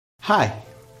Hi,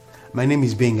 my name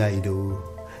is Benga Ido.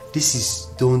 This is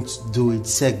Don't Do It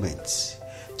segment.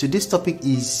 Today's topic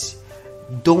is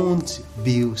don't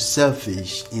be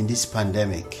selfish in this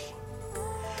pandemic.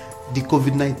 The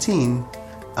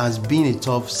COVID-19 has been a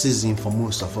tough season for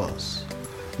most of us.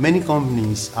 Many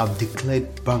companies have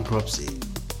declared bankruptcy.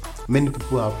 Many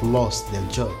people have lost their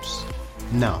jobs.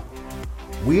 Now,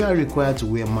 we are required to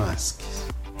wear masks.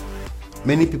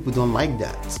 Many people don't like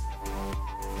that.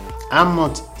 I'm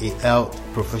not a health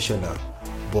professional,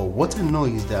 but what I know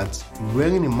is that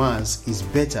wearing a mask is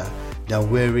better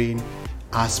than wearing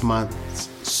hazmat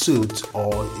suit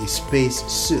or a space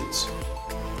suit.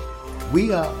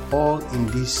 We are all in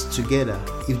this together.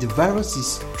 If the virus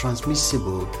is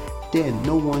transmissible, then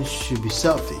no one should be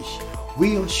selfish.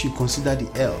 We all should consider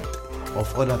the health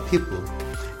of other people.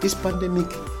 This pandemic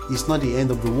is not the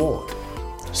end of the world.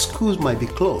 Schools might be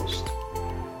closed.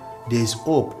 There is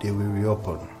hope they will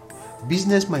reopen.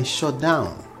 Business might shut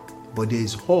down, but there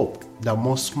is hope that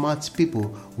more smart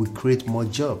people will create more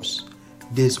jobs.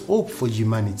 There is hope for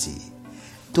humanity.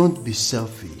 Don't be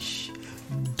selfish.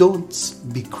 Don't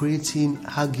be creating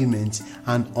arguments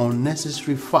and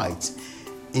unnecessary fights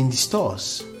in the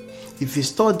stores. If a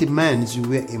store demands you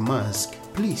wear a mask,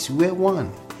 please wear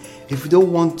one. If you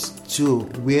don't want to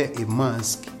wear a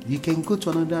mask, you can go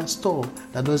to another store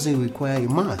that doesn't require a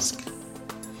mask.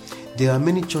 There are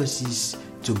many choices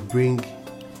to bring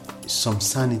some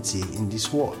sanity in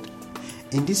this world.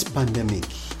 In this pandemic,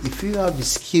 if you have the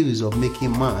skills of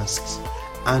making masks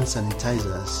and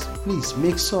sanitizers, please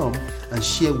make some and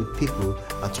share with people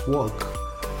at work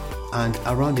and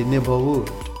around the neighborhood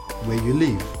where you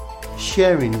live.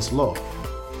 Sharing is love.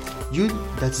 You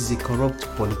that is a corrupt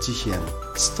politician,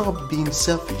 stop being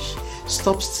selfish.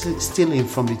 Stop stealing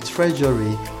from the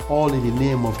treasury, all in the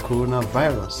name of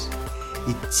coronavirus.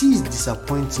 It is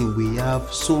disappointing we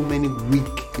have so many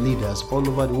weak leaders all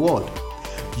over the world.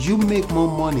 You make more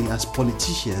money as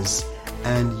politicians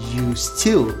and you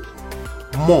steal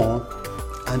more,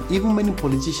 and even many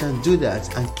politicians do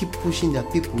that and keep pushing their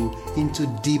people into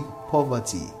deep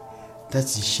poverty. That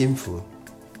is shameful.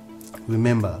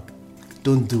 Remember,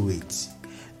 don't do it.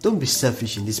 Don't be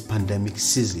selfish in this pandemic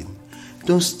season.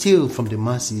 Don't steal from the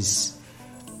masses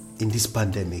in this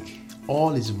pandemic.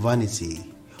 All is vanity.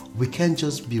 We can't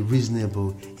just be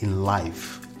reasonable in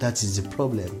life. That is the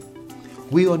problem.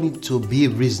 We all need to be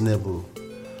reasonable.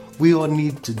 We all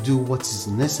need to do what is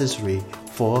necessary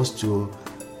for us to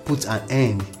put an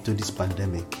end to this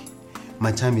pandemic.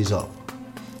 My time is up.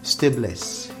 Stay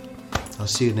blessed. I'll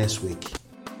see you next week.